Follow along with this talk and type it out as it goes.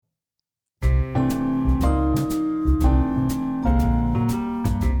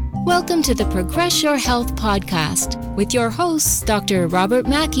Welcome to the Progress Your Health podcast with your hosts, Dr. Robert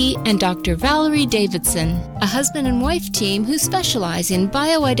Mackey and Dr. Valerie Davidson, a husband and wife team who specialize in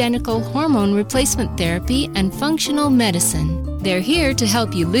bioidentical hormone replacement therapy and functional medicine. They're here to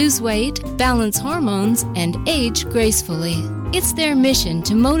help you lose weight, balance hormones, and age gracefully. It's their mission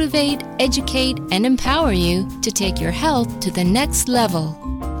to motivate, educate, and empower you to take your health to the next level.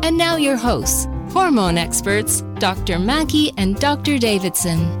 And now your hosts, hormone experts, Dr. Mackey and Dr.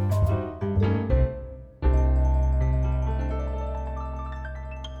 Davidson.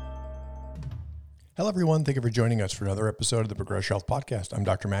 Hello, everyone. Thank you for joining us for another episode of the Progress Your Health podcast. I'm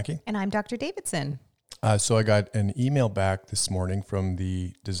Dr. Mackey. And I'm Dr. Davidson. So I got an email back this morning from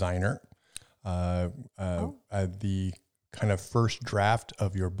the designer. The kind of first draft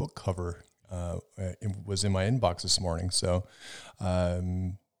of your book cover was in my inbox this morning. So what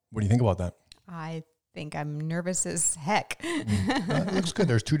do you think about that? I think I'm nervous as heck. It looks good.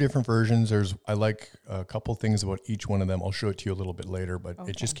 There's two different versions. I like a couple things about each one of them. I'll show it to you a little bit later, but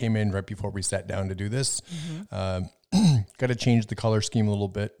It just came in right before we sat down to do this. Mm-hmm. Got to change the color scheme a little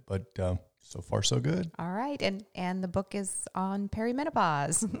bit, but so far so good. All right. And the book is on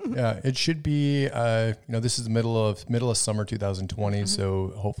perimenopause. Yeah, it should be, this is the middle of summer 2020. Mm-hmm.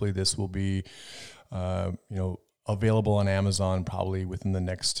 So hopefully this will be, available on Amazon probably within the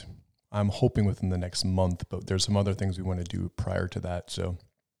next month, but there's some other things we want to do prior to that. So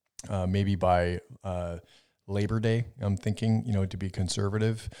maybe by Labor Day, I'm thinking, to be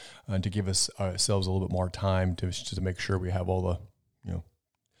conservative, to give ourselves a little bit more time to make sure we have all the,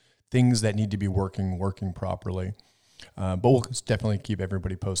 things that need to be working properly. But we'll definitely keep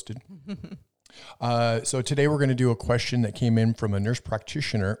everybody posted. So today we're going to do a question that came in from a nurse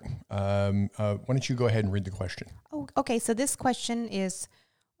practitioner. Why don't you go ahead and read the question? Oh, okay. So this question is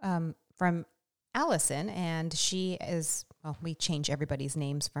from Allison, and she is, we change everybody's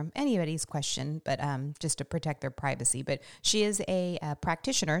names from anybody's question, but just to protect their privacy. But she is a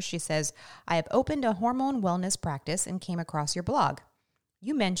practitioner. She says, I have opened a hormone wellness practice and came across your blog.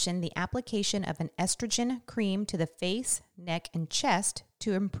 You mentioned the application of an estrogen cream to the face, neck, and chest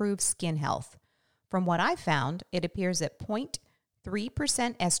to improve skin health. From what I found, it appears that 0.3%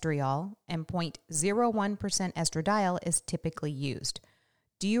 estriol and 0.01% estradiol is typically used.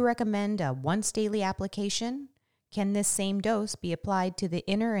 Do you recommend a once daily application? Can this same dose be applied to the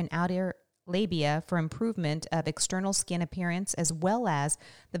inner and outer labia for improvement of external skin appearance, as well as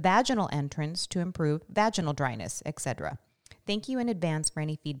the vaginal entrance to improve vaginal dryness, etc.? Thank you in advance for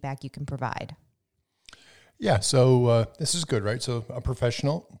any feedback you can provide. Yeah, so this is good, right? So a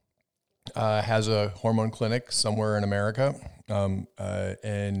professional has a hormone clinic somewhere in America,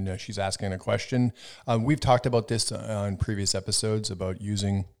 and she's asking a question. We've talked about this on previous episodes about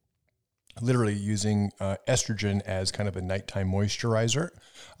using estrogen as kind of a nighttime moisturizer,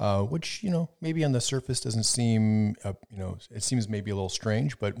 which, maybe on the surface doesn't seem, it seems maybe a little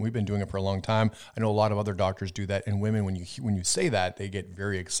strange, but we've been doing it for a long time. I know a lot of other doctors do that. And women, when you say that, they get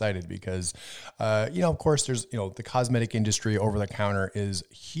very excited because, of course there's, the cosmetic industry over the counter is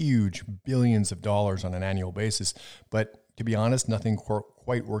huge, billions of dollars on an annual basis. But to be honest, nothing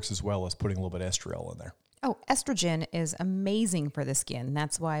quite works as well as putting a little bit of estriol in there. Oh, estrogen is amazing for the skin.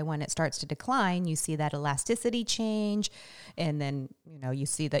 That's why when it starts to decline, you see that elasticity change. And then, you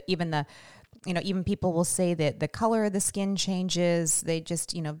see that even people will say that the color of the skin changes. They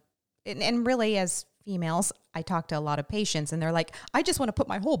just, and really as females, I talk to a lot of patients and they're like, I just want to put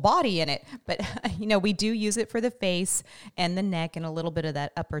my whole body in it. But, we do use it for the face and the neck and a little bit of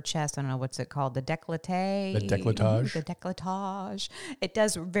that upper chest. I don't know, what's it called? The décolleté. The décolletage. The décolletage. It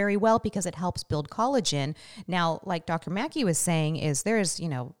does very well because it helps build collagen. Now, like Dr. Mackey was saying, there's,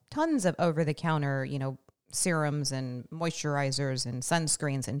 tons of over-the-counter, serums and moisturizers and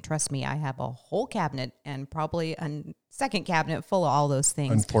sunscreens. And trust me, I have a whole cabinet and probably a second cabinet full of all those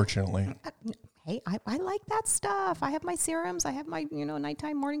things. Unfortunately. Hey, I like that stuff. I have my serums. I have my,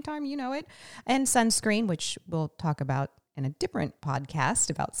 nighttime, morning time, it. And sunscreen, which we'll talk about in a different podcast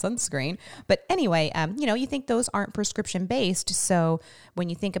about sunscreen. But anyway, you think those aren't prescription based. So when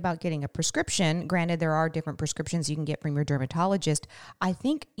you think about getting a prescription, granted, there are different prescriptions you can get from your dermatologist. I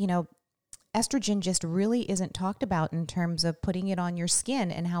think, estrogen just really isn't talked about in terms of putting it on your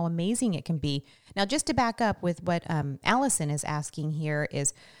skin and how amazing it can be. Now, just to back up with what Allison is asking here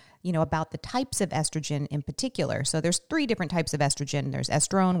is, about the types of estrogen in particular. So there's 3 different types of estrogen. There's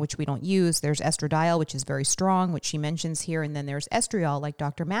estrone, which we don't use. There's estradiol, which is very strong, which she mentions here. And then there's estriol, like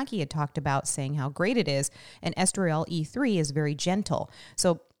Dr. Mackey had talked about, saying how great it is. And estriol E3 is very gentle.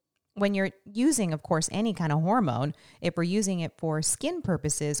 So when you're using, of course, any kind of hormone, if we're using it for skin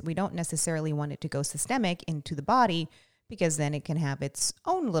purposes, we don't necessarily want it to go systemic into the body because then it can have its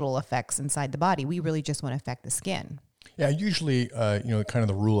own little effects inside the body. We really just want to affect the skin. Yeah, usually, kind of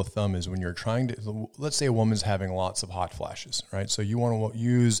the rule of thumb is when you're trying to, let's say a woman's having lots of hot flashes, right? So you want to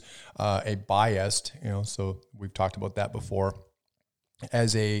use a biased, so we've talked about that before,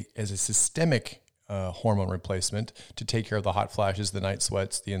 as a systemic hormone replacement to take care of the hot flashes, the night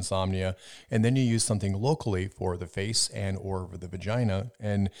sweats, the insomnia, and then you use something locally for the face and or for the vagina.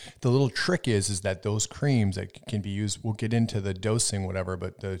 And the little trick is that those creams that can be used, we'll get into the dosing, whatever,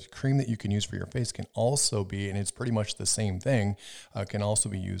 but the cream that you can use for your face can also be, and it's pretty much the same thing, can also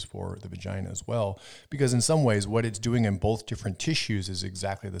be used for the vagina as well. Because in some ways, what it's doing in both different tissues is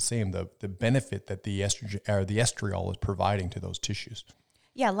exactly the same. The benefit that the estrogen or the estriol is providing to those tissues.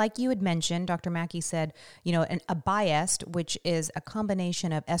 Yeah, like you had mentioned, Dr. Mackey said, a biased, which is a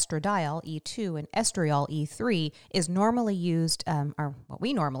combination of estradiol, E2, and estriol, E3, is normally used, or what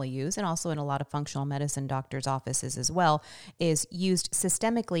we normally use, and also in a lot of functional medicine doctors' offices as well, is used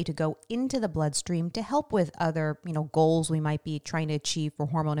systemically to go into the bloodstream to help with other, goals we might be trying to achieve for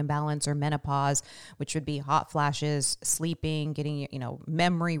hormone imbalance or menopause, which would be hot flashes, sleeping, getting,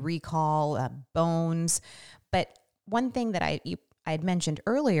 memory to bones. But one thing that I had mentioned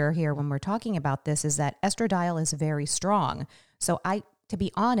earlier here when we're talking about this is that estradiol is very strong. So to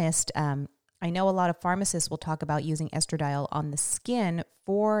be honest, I know a lot of pharmacists will talk about using estradiol on the skin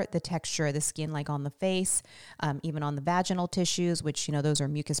for the texture of the skin, like on the face, even on the vaginal tissues, which, those are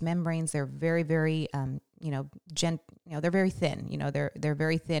mucous membranes. They're very, very, they're very thin. They're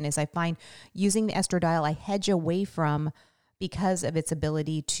very thin. As I find using the estradiol, I hedge away from because of its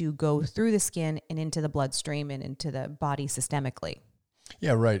ability to go through the skin and into the bloodstream and into the body systemically.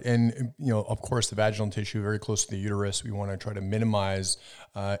 Yeah, right. And, of course, the vaginal tissue very close to the uterus, we want to try to minimize,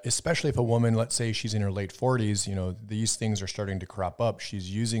 especially if a woman, let's say she's in her late 40s, these things are starting to crop up. She's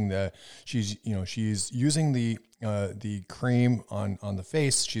using the cream on the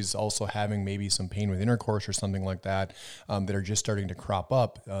face. She's also having maybe some pain with intercourse or something like that, that are just starting to crop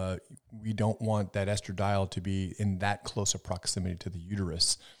up. We don't want that estradiol to be in that close a proximity to the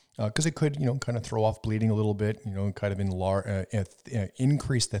uterus. Because it could, kind of throw off bleeding a little bit, kind of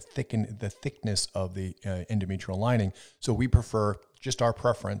increase the thickness of the endometrial lining. So we prefer, just our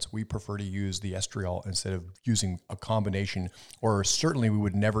preference, we prefer to use the estriol instead of using a combination, or certainly we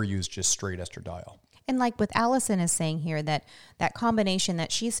would never use just straight estradiol. And like with Allison is saying here, that combination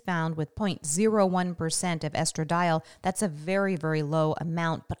that she's found with 0.01% of estradiol, that's a very, very low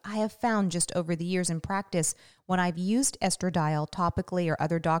amount. But I have found just over the years in practice, when I've used estradiol topically, or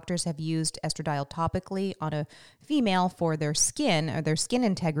other doctors have used estradiol topically on a female for their skin or their skin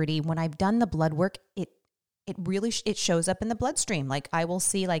integrity, when I've done the blood work, it shows up in the bloodstream. Like I will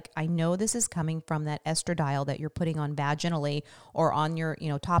see, I know this is coming from that estradiol that you're putting on vaginally or on your,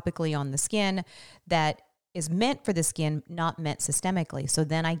 topically on the skin that is meant for the skin, not meant systemically. So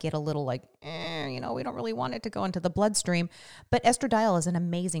then I get a little we don't really want it to go into the bloodstream. But estradiol is an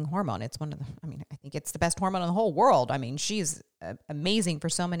amazing hormone. It's I think it's the best hormone in the whole world. I mean, she's amazing for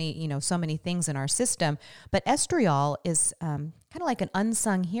so many things in our system. But estriol is kind of like an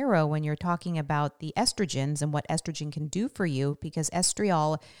unsung hero when you're talking about the estrogens and what estrogen can do for you, because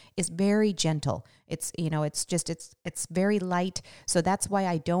estriol is very gentle. It's, it's very light. So that's why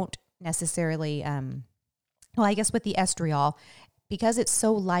I don't necessarily, I guess with the estriol, because it's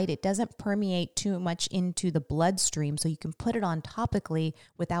so light, it doesn't permeate too much into the bloodstream. So you can put it on topically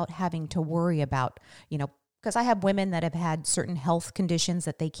without having to worry about, because I have women that have had certain health conditions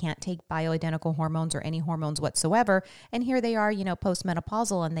that they can't take bioidentical hormones or any hormones whatsoever. And here they are,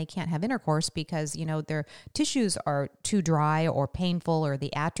 postmenopausal, and they can't have intercourse because, their tissues are too dry or painful or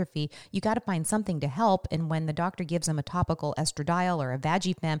the atrophy. You got to find something to help. And when the doctor gives them a topical estradiol or a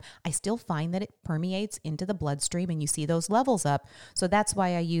Vagifem, I still find that it permeates into the bloodstream and you see those levels up. So that's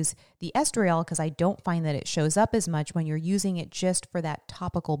why I use the estriol, because I don't find that it shows up as much when you're using it just for that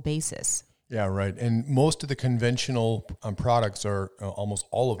topical basis. Yeah, right. And most of the conventional products are almost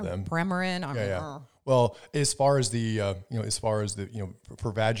all of them. Premarin. Yeah. Well, as far as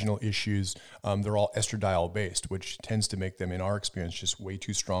for vaginal issues, they're all estradiol based, which tends to make them, in our experience, just way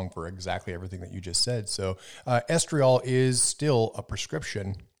too strong for exactly everything that you just said. So, estriol is still a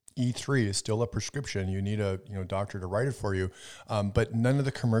prescription. E3 is still a prescription. You need a doctor to write it for you, but none of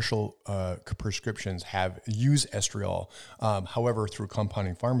the commercial prescriptions use estriol. However, through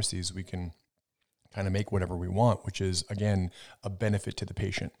compounding pharmacies, we can kind of make whatever we want, which is, again, a benefit to the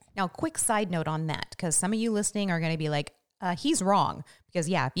patient. Now, quick side note on that, because some of you listening are going to be like, he's wrong. Because,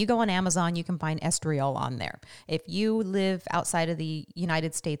 if you go on Amazon, you can find estriol on there. If you live outside of the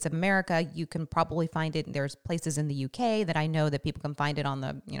United States of America, you can probably find it. There's places in the UK that I know that people can find it on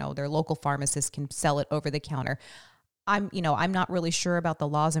their local pharmacist can sell it over the counter. I'm not really sure about the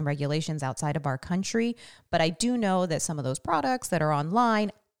laws and regulations outside of our country, but I do know that some of those products that are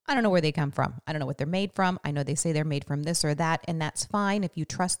online, I don't know where they come from. I don't know what they're made from. I know they say they're made from this or that, and that's fine if you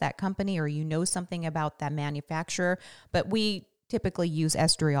trust that company or you know something about that manufacturer. But we typically use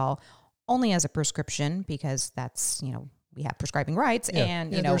Estriol only as a prescription because that's, we have prescribing rights,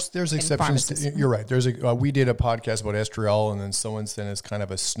 and there's exceptions. You're right. We did a podcast about Estriol, and then someone sent us kind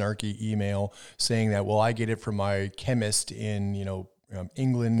of a snarky email saying that, well, I get it from my chemist in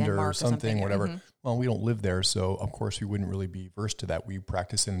England Denmark or something, whatever. Mm-hmm. Well, we don't live there, so of course we wouldn't really be versed to that. We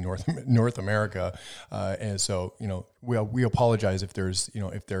practice in North America, and so we apologize if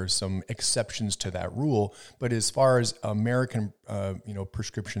there's some exceptions to that rule. But as far as American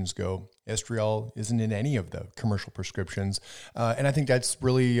prescriptions go, Estriol isn't in any of the commercial prescriptions, and I think that's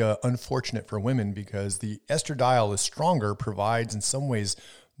really unfortunate for women because the estradiol is stronger, provides in some ways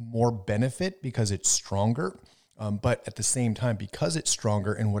more benefit because it's stronger. But at the same time, because it's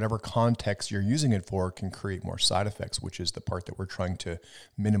stronger in whatever context you're using it for, can create more side effects, which is the part that we're trying to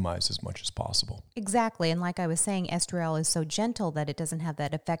minimize as much as possible. Exactly. And like I was saying, Estriol is so gentle that it doesn't have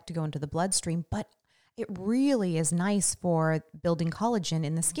that effect to go into the bloodstream, but it really is nice for building collagen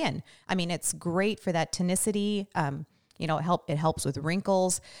in the skin. I mean, it's great for that tonicity. It helps with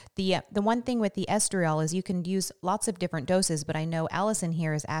wrinkles. The one thing with the Estriol is you can use lots of different doses, but I know Allison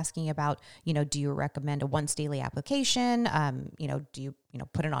here is asking about, do you recommend a once daily application? Do you,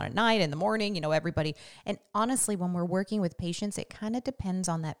 put it on at night, in the morning, everybody. And honestly, when we're working with patients, it kind of depends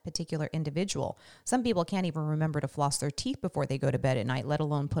on that particular individual. Some people can't even remember to floss their teeth before they go to bed at night, let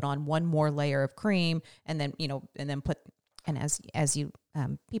alone put on one more layer of cream and then put. And as you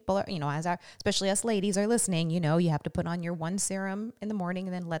people are, especially us ladies are listening, you have to put on your one serum in the morning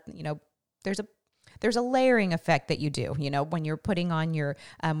and then there's a layering effect that you do, when you're putting on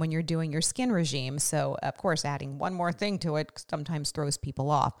when you're doing your skin regime. So of course, adding one more thing to it sometimes throws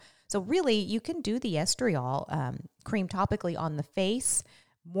people off. So really you can do the Estriol cream topically on the face,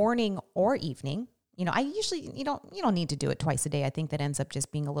 morning or evening. I usually, you don't need to do it twice a day. I think that ends up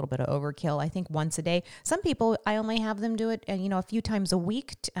just being a little bit of overkill. I think once a day. Some people, I only have them do it, a few times a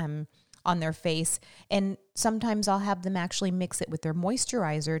week on their face. And sometimes I'll have them actually mix it with their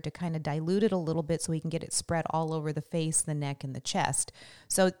moisturizer to kind of dilute it a little bit so we can get it spread all over the face, the neck, and the chest.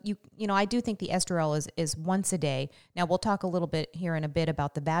 So, I do think the Estriol is once a day. Now, we'll talk a little bit here in a bit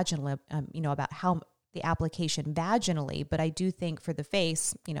about the vaginal, about how the application vaginally, but I do think for the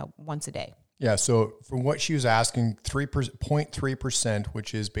face, once a day. Yeah, so from what she was asking, 0.3%,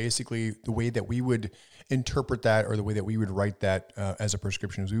 which is basically the way that we would interpret that or the way that we would write that as a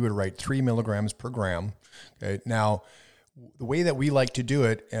prescription is we would write 3 milligrams per gram. Okay, now the way that we like to do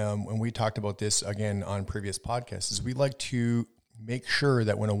it, and we talked about this again on previous podcasts, is we like to make sure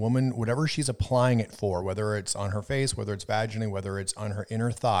that when a woman, whatever she's applying it for, whether it's on her face, whether it's vaginally, whether it's on her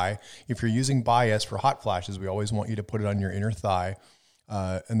inner thigh, if you're using bias for hot flashes, we always want you to put it on your inner thigh.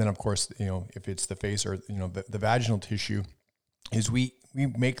 And then, of course, if it's the face or, the vaginal tissue, is we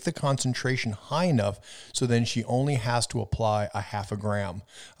make the concentration high enough so then she only has to apply a half a gram.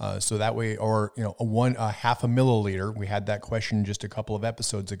 So that way, or, a half a milliliter. We had that question just a couple of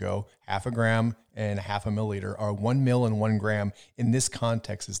episodes ago. Half a gram and a half a milliliter, or 1 mil and 1 gram in this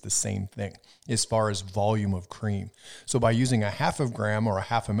context is the same thing as far as volume of cream. So by using a half a gram or a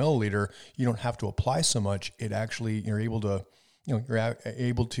half a milliliter, you don't have to apply so much. It actually, you're able to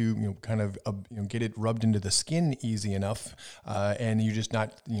kind of, get it rubbed into the skin easy enough. And you're just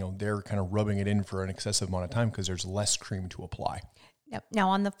not, they're kind of rubbing it in for an excessive amount of time because there's less cream to apply. Yep. Now,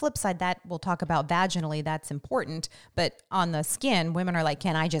 on the flip side, that we'll talk about vaginally, that's important. But on the skin, women are like,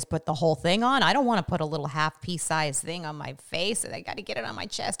 can I just put the whole thing on? I don't want to put a little half piece size thing on my face. I got to get it on my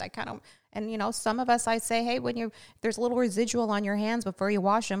chest. And some of us, I say, hey, if there's a little residual on your hands before you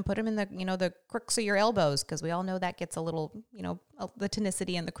wash them, put them in the crooks of your elbows, because we all know that gets a little, the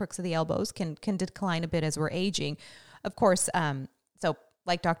tonicity in the crooks of the elbows can decline a bit as we're aging. Of course, so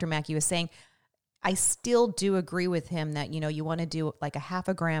like Dr. Mackey was saying, I still do agree with him that, you want to do like a half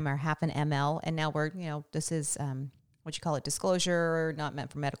a gram or half an ml. And now we're, this is, disclosure, not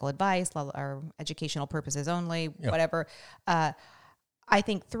meant for medical advice or educational purposes only, whatever. I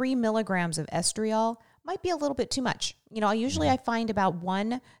think 3 milligrams of Estriol might be a little bit too much. Usually I find about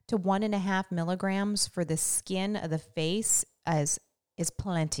 1 to 1.5 milligrams for the skin of the face is is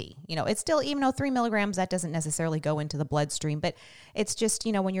plenty. It's still, even though 3 milligrams, that doesn't necessarily go into the bloodstream, but it's just,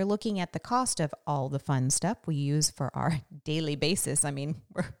 when you're looking at the cost of all the fun stuff we use for our daily basis, I mean,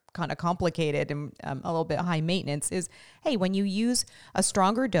 we're kind of complicated and a little bit high maintenance, is, hey, when you use a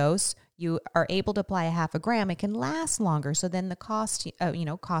stronger dose, you are able to apply a 0.5 gram, it can last longer. So then the cost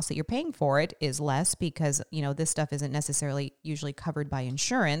that you're paying for it is less because, this stuff isn't necessarily usually covered by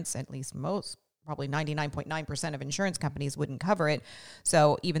insurance, at least probably 99.9% of insurance companies wouldn't cover it.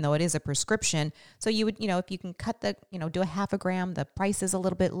 So even though it is a prescription, so you would, if you can cut do a 0.5 gram, the price is a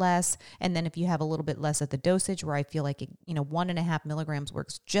little bit less. And then if you have a little bit less at the dosage, where I feel like, 1.5 milligrams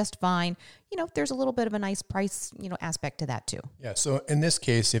works just fine, there's a little bit of a nice price, aspect to that too. Yeah. So in this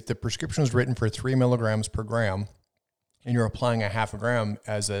case, if the prescription was written for 3 milligrams per gram, and you're applying a 0.5 gram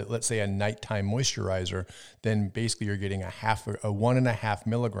as let's say a nighttime moisturizer, then basically you're getting 1.5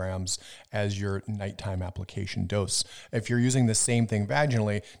 milligrams as your nighttime application dose. If you're using the same thing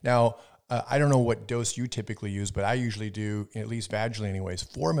vaginally, now, I don't know what dose you typically use, but I usually do, at least vaginally anyways,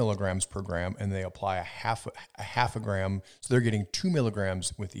 4 milligrams per gram, and they apply a half a gram. So they're getting 2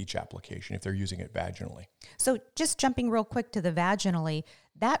 milligrams with each application if they're using it vaginally. So just jumping real quick to the vaginally,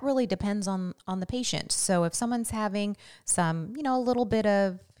 that really depends on the patient. So if someone's having some, a little bit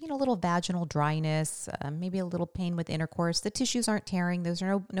of, a little vaginal dryness, maybe a little pain with intercourse, the tissues aren't tearing, there's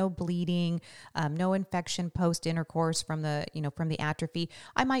no bleeding, no infection post intercourse from the atrophy,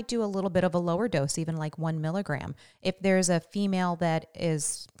 I might do a little bit of a lower dose, even like 1 milligram. If there's a female that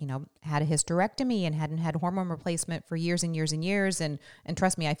is, had a hysterectomy and hadn't had hormone replacement for years and years and years, and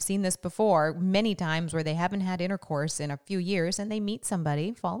trust me, I've seen this before many times where they haven't had intercourse in a few years and they meet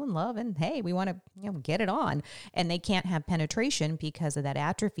somebody, fall in love, and hey, we want to get it on, and they can't have penetration because of that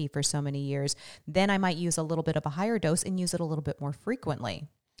atrophy for so many years, then I might use a little bit of a higher dose and use it a little bit more frequently.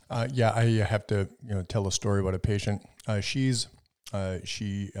 I have to tell a story about a patient. She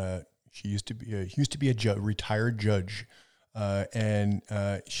used to be a retired judge, and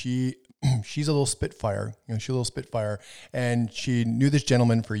she's a little spitfire. She's a little spitfire, and she knew this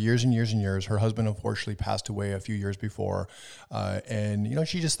gentleman for years and years and years. Her husband unfortunately passed away a few years before, and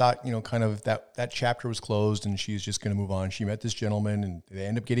she just thought kind of that chapter was closed, and she's just going to move on. She met this gentleman, and they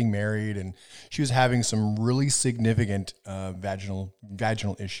ended up getting married, and she was having some really significant vaginal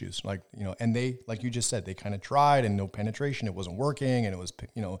issues, and they, like you just said, they kind of tried, and no penetration, it wasn't working, and it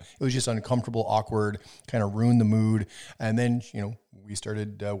was just uncomfortable, awkward, kind of ruined the mood, and then we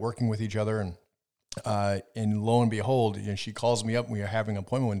started working with each other, and lo and behold, she calls me up. We are having an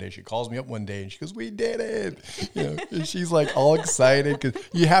appointment one day. She calls me up one day and she goes, "We did it!" And she's like all excited, because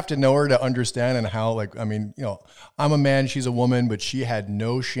you have to know her to understand, and how, I'm a man, she's a woman, but she had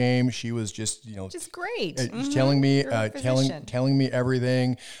no shame. She was just great, telling me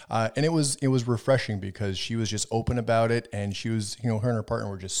everything, and it was refreshing because she was just open about it, and she was, her and her partner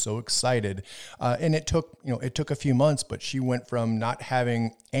were just so excited, and it took a few months, but she went from not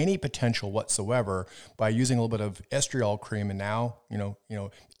having any potential whatsoever by using a little bit of Estriol cream, and now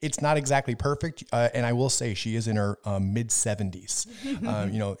it's not exactly perfect, and I will say she is in her mid 70s.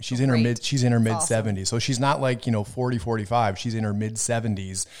 She's in her mid 70s, so she's not like 40, 45. She's in her mid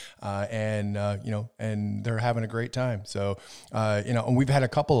 70s, and they're having a great time. So and we've had a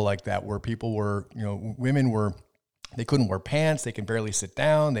couple like that where people were, women were. They couldn't wear pants. They can barely sit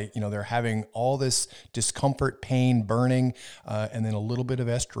down. They're having all this discomfort, pain, burning, and then a little bit of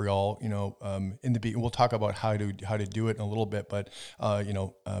Estriol. In the we'll talk about how to do it in a little bit, but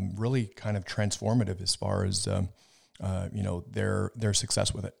really kind of transformative as far as their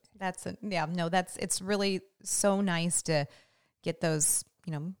success with it. It's really so nice to get those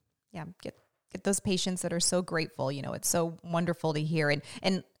get those patients that are so grateful. It's so wonderful to hear.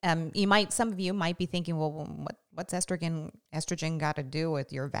 And some of you might be thinking, well, what's estrogen got to do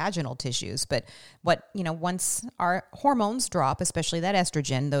with your vaginal tissues? But once our hormones drop, especially that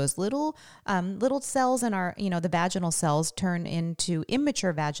estrogen, those little cells in our, the vaginal cells turn into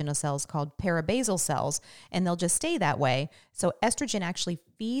immature vaginal cells called parabasal cells, and they'll just stay that way. So estrogen actually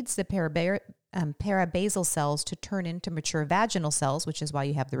feeds the parabasal cells to turn into mature vaginal cells, which is why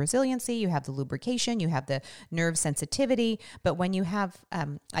you have the resiliency, you have the lubrication, you have the nerve sensitivity. But when you have,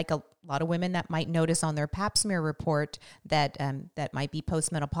 like a lot of women that might notice on their pap smear report that might be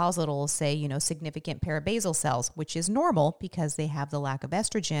postmenopausal, it'll say, significant parabasal cells, which is normal because they have the lack of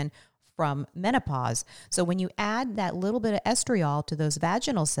estrogen from menopause. So when you add that little bit of estriol to those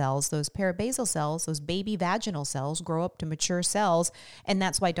vaginal cells, those parabasal cells, those baby vaginal cells grow up to mature cells. And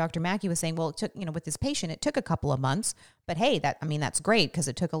that's why Dr. Mackey was saying, well, it took, with this patient, it took a couple of months, but hey, that's great because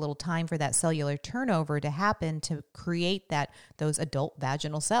it took a little time for that cellular turnover to happen to create those adult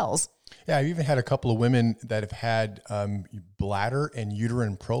vaginal cells. Yeah, I've even had a couple of women that have had bladder and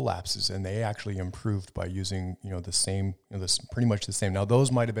uterine prolapses, and they actually improved by using, the same, this pretty much the same. Now,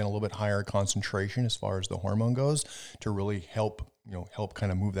 those might have been a little bit higher concentration as far as the hormone goes to really help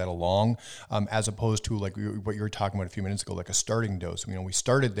kind of move that along, as opposed to like what you were talking about a few minutes ago, like a starting dose. We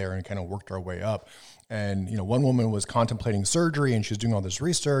started there and kind of worked our way up. And, one woman was contemplating surgery and she was doing all this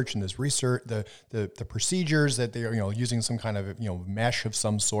research, the procedures that they are, using some kind of, mesh of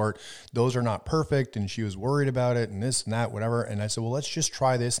some sort. Those are not perfect. And she was worried about it and this and that, whatever. And I said, well, let's just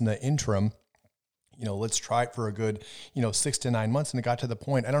try this in the interim. Let's try it for a good, 6 to 9 months. And it got to the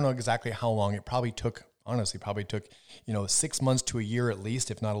point, I don't know exactly how long. It probably took 6 months to a year at least,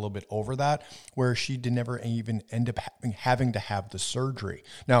 if not a little bit over that, where she did never even end up having to have the surgery.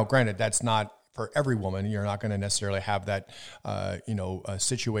 Now, granted, that's not for every woman. You're not going to necessarily have that,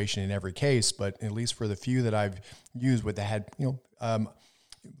 situation in every case, but at least for the few that I've used with that had,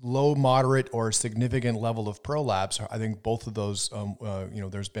 low, moderate, or significant level of prolapse, I think both of those,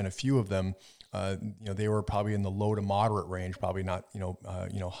 there's been a few of them. They were probably in the low to moderate range, probably not,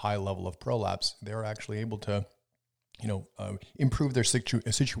 high level of prolapse. They were actually able to, improve their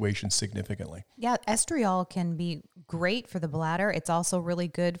situation significantly. Yeah, estriol can be great for the bladder. It's also really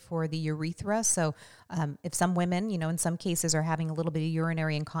good for the urethra. So if some women, in some cases are having a little bit of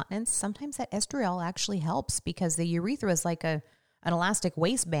urinary incontinence, sometimes that estriol actually helps because the urethra is like an elastic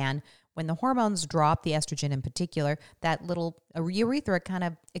waistband. When the hormones drop, the estrogen in particular, that little urethra kind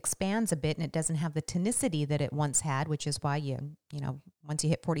of expands a bit and it doesn't have the tonicity that it once had, which is why once you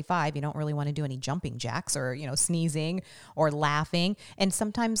hit 45, you don't really want to do any jumping jacks or, sneezing or laughing. And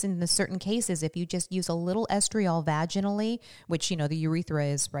sometimes in the certain cases, if you just use a little estriol vaginally, which, the urethra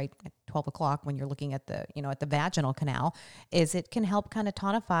is right at 12 o'clock when you're looking at the, at the vaginal canal, is it can help kind of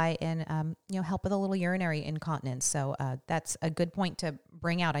tonify and, help with a little urinary incontinence. So that's a good point to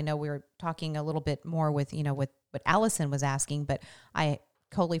bring out. I know we were talking a little bit more with, with what Allison was asking, but I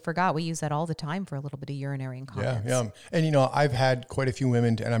totally forgot. We use that all the time for a little bit of urinary incontinence. Yeah. And, I've had quite a few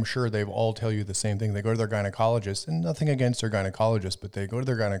women, and I'm sure they've all tell you the same thing. They go to their gynecologist, and nothing against their gynecologist, but they go to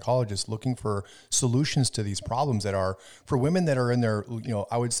their gynecologist looking for solutions to these problems that are for women that are in their,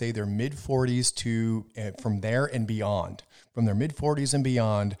 I would say their mid 40s to from there and beyond. From their mid 40s and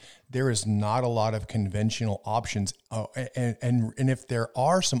beyond, there is not a lot of conventional options. And if there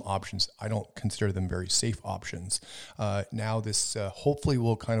are some options, I don't consider them very safe options. Now this hopefully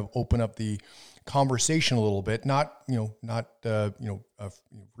will kind of open up the conversation a little bit, not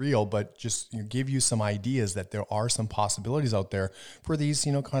real, but just give you some ideas that there are some possibilities out there for these,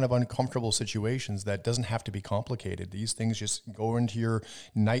 kind of uncomfortable situations that doesn't have to be complicated. These things just go into your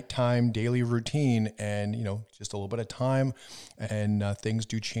nighttime daily routine and, just a little bit of time and things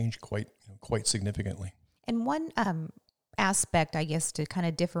do change quite significantly. And one aspect, I guess, to kind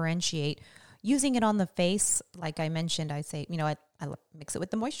of differentiate using it on the face, like I mentioned, I say, I mix it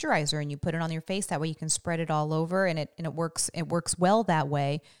with the moisturizer and you put it on your face. That way you can spread it all over and it works well that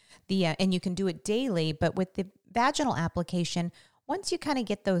way. And you can do it daily, but with the vaginal application, once you kind of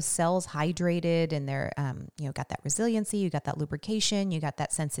get those cells hydrated and they're, got that resiliency, you got that lubrication, you got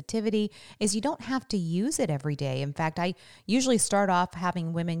that sensitivity, is you don't have to use it every day. In fact, I usually start off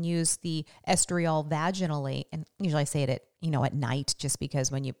having women use the estriol vaginally, and usually I say it at night, just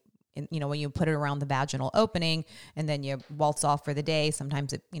because when you put it around the vaginal opening and then you waltz off for the day,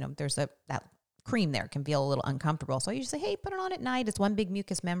 sometimes there's that cream there can feel a little uncomfortable. So I usually say, hey, put it on at night. It's one big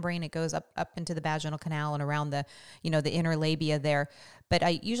mucous membrane. It goes up into the vaginal canal and around the, the inner labia there. But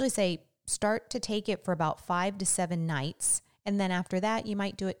I usually say start to take it for about 5 to 7 nights. And then after that, you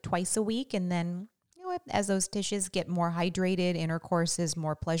might do it twice a week. And then as those tissues get more hydrated, intercourse is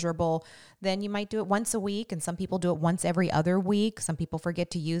more pleasurable, then you might do it once a week. And some people do it once every other week. Some people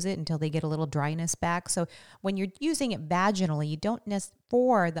forget to use it until they get a little dryness back. So when you're using it vaginally, you don't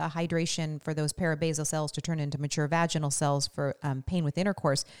for the hydration for those parabasal cells to turn into mature vaginal cells for pain with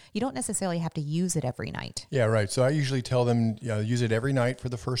intercourse, you don't necessarily have to use it every night. Yeah, right. So I usually tell them use it every night for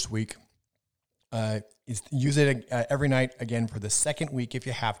the first week. Use it every night again for the second week if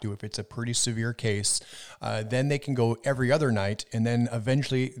you have to. If it's a pretty severe case, then they can go every other night, and then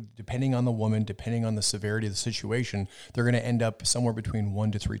eventually, depending on the woman, depending on the severity of the situation, they're going to end up somewhere between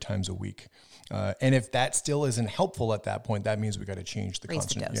 1 to 3 times a week. And if that still isn't helpful at that point, that means we got to change the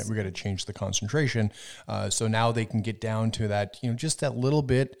we got to change the concentration. So now they can get down to that, just that little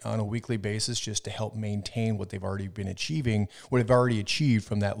bit on a weekly basis, just to help maintain what they've already been achieving, what they've already achieved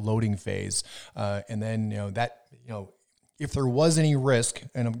from that loading phase. And then, if there was any risk,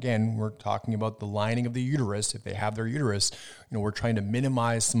 and again, we're talking about the lining of the uterus, if they have their uterus, we're trying to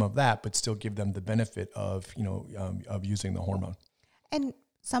minimize some of that, but still give them the benefit of, of using the hormone. And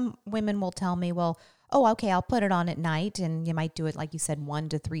some women will tell me, well, oh, okay, I'll put it on at night. And you might do it, like you said, 1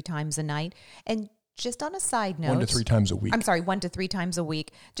 to 3 times a night. And just on a side note, 1 to 3 times a week. I'm sorry, 1 to 3 times a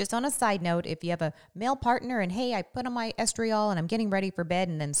week. Just on a side note, if you have a male partner and, hey, I put on my Estriol and I'm getting ready for bed,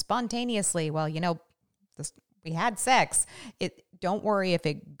 and then spontaneously, well, we had sex. Don't worry if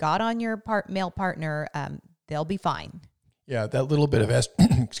it got on your male partner, they'll be fine. Yeah, that little bit of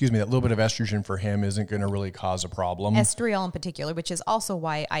estrogen for him isn't going to really cause a problem. Estriol in particular, which is also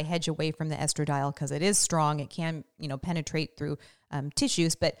why I hedge away from the estradiol, because it is strong. It can, penetrate through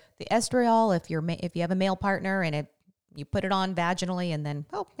tissues. But the estriol, if you have a male partner and you put it on vaginally, and then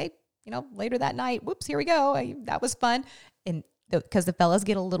later that night, whoops, here we go. That was fun, and because the fellas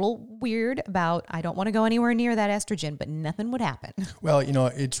get a little weird about, I don't want to go anywhere near that estrogen, but nothing would happen. Well,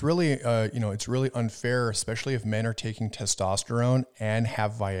 it's really, it's really unfair, especially if men are taking testosterone and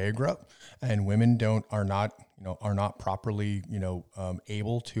have Viagra, and women are not properly,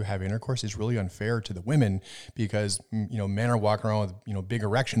 able to have intercourse. It's really unfair to the women, because, men are walking around with, big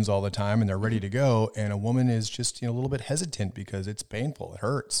erections all the time and they're ready to go. And a woman is just, a little bit hesitant because it's painful. It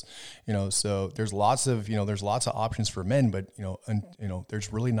hurts, so there's lots of options for men, but,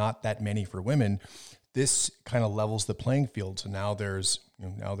 there's really not that many for women. This kind of levels the playing field. So now there's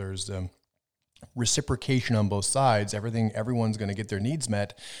reciprocation on both sides. Everyone's going to get their needs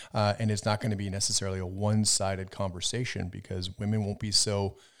met, and it's not going to be necessarily a one-sided conversation, because women won't be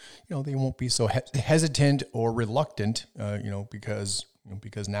so, hesitant or reluctant, because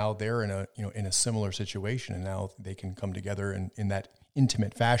now they're in a similar situation, and now they can come together in that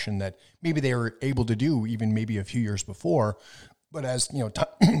intimate fashion that maybe they were able to do even maybe a few years before. But as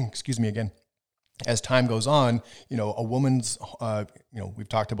excuse me again. As time goes on, a woman's, we've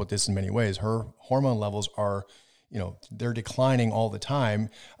talked about this in many ways. Her hormone levels are, they're declining all the time.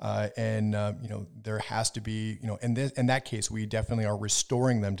 And there has to be, in that case, we definitely are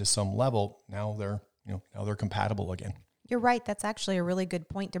restoring them to some level. Now they're compatible again. You're right. That's actually a really good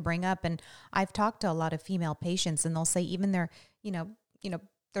point to bring up. And I've talked to a lot of female patients, and they'll say even their,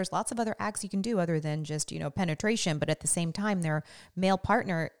 there's lots of other acts you can do other than just, penetration. But at the same time, their male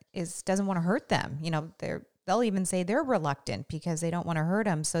partner doesn't want to hurt them. They'll even say they're reluctant because they don't want to hurt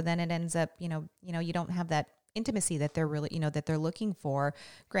them. So then it ends up, you don't have that intimacy that they're really, that they're looking for.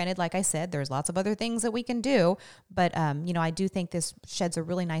 Granted, like I said, there's lots of other things that we can do, but I do think this sheds a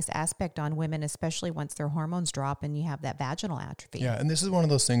really nice aspect on women, especially once their hormones drop and you have that vaginal atrophy. Yeah, and this is one of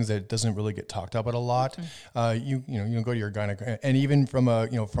those things that doesn't really get talked about a lot. You go to your gynecologist, and even from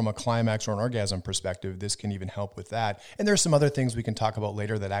a climax or an orgasm perspective, this can even help with that. And there's some other things we can talk about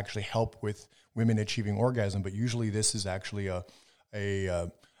later that actually help with women achieving orgasm, but usually this is actually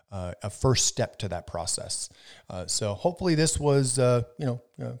a first step to that process. So hopefully this was,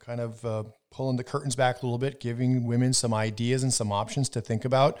 kind of pulling the curtains back a little bit, giving women some ideas and some options to think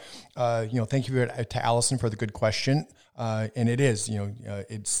about. Thank you to Allison for the good question. And it is,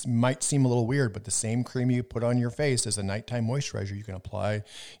 it might seem a little weird, but the same cream you put on your face as a nighttime moisturizer, you can apply,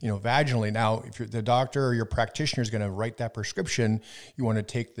 vaginally. Now, if the doctor or your practitioner is going to write that prescription, you want to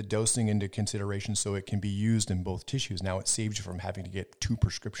take the dosing into consideration so it can be used in both tissues. Now it saves you from having to get 2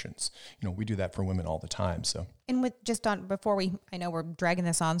 prescriptions. We do that for women all the time. So. And with I know we're dragging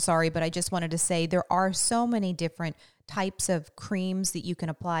this on, sorry, but I just wanted to say there are so many different types of creams that you can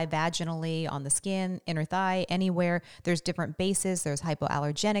apply vaginally on the skin, inner thigh, anywhere. There's different bases. There's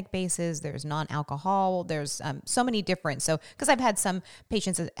hypoallergenic bases. There's non-alcohol. There's so many different. So, because I've had some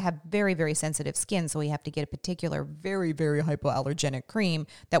patients that have very, very sensitive skin, so we have to get a particular very, very hypoallergenic cream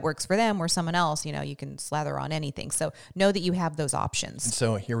that works for them, or someone else, you can slather on anything. So know that you have those options. And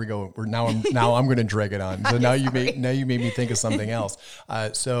so here we go. I'm going to drag it on. So now you made me think of something else.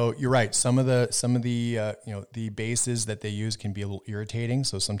 So you're right. Some of the bases that they use can be a little irritating.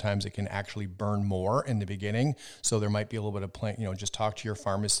 So sometimes it can actually burn more in the beginning. So there might be a little bit of just talk to your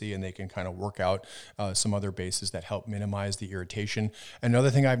pharmacy and they can kind of work out some other bases that help minimize the irritation. Another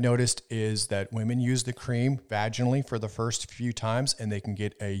thing I've noticed is that women use the cream vaginally for the first few times and they can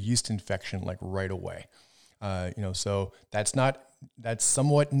get a yeast infection like right away. So that's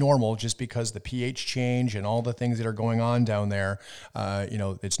somewhat normal just because the pH change and all the things that are going on down there,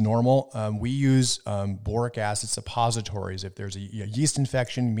 it's normal. We use boric acid suppositories. If there's a yeast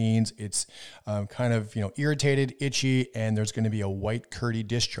infection, means it's kind of, irritated, itchy, and there's going to be a white curdy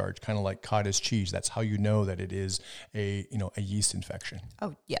discharge, kind of like cottage cheese. That's how you know that it is a yeast infection.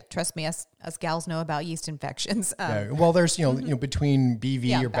 Oh yeah. Trust me, us gals know about yeast infections. Well, there's, between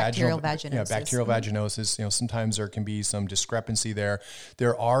BV or bacterial vaginosis. Bacterial vaginosis, sometimes there can be some discrepancies pharmacy there.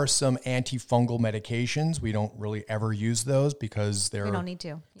 There are some antifungal medications. We don't really ever use those because We don't need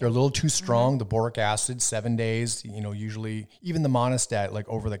to. they're a little too strong. The boric acid, 7 days, usually even the monostat, like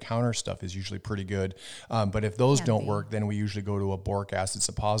over-the-counter stuff is usually pretty good. But if those don't work, then we usually go to a boric acid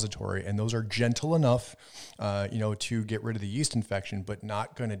suppository, and those are gentle enough, to get rid of the yeast infection, but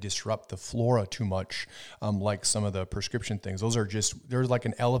not going to disrupt the flora too much, like some of the prescription things. Those are they're like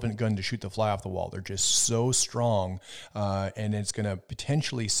an elephant gun to shoot the fly off the wall. They're just so strong, and it's going to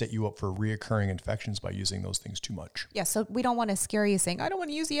potentially set you up for reoccurring infections by using those things too much. Yeah, so we don't want to scare you saying, I don't want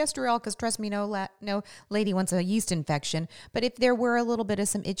to use the Estriol because trust me, no lady wants a yeast infection. But if there were a little bit of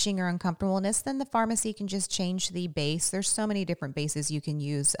some itching or uncomfortableness, then the pharmacy can just change the base. There's so many different bases you can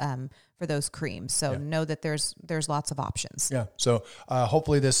use for those creams. So know that there's lots of options. Yeah. So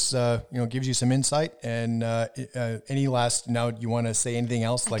hopefully this gives you some insight. And any last, now you want to say anything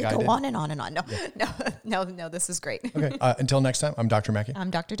else like I did? Go on and on and on. No, this is great. Okay. Until next time, I'm Dr. Mackey. I'm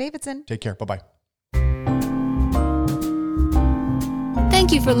Dr. Davidson. Take care. Bye-bye.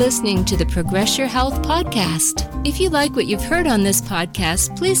 Thank you for listening to the Progress Your Health podcast. If you like what you've heard on this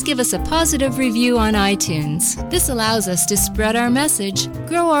podcast, please give us a positive review on iTunes. This allows us to spread our message,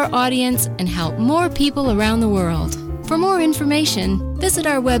 grow our audience, and help more people around the world. For more information, visit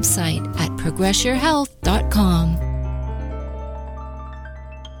our website at progressyourhealth.com.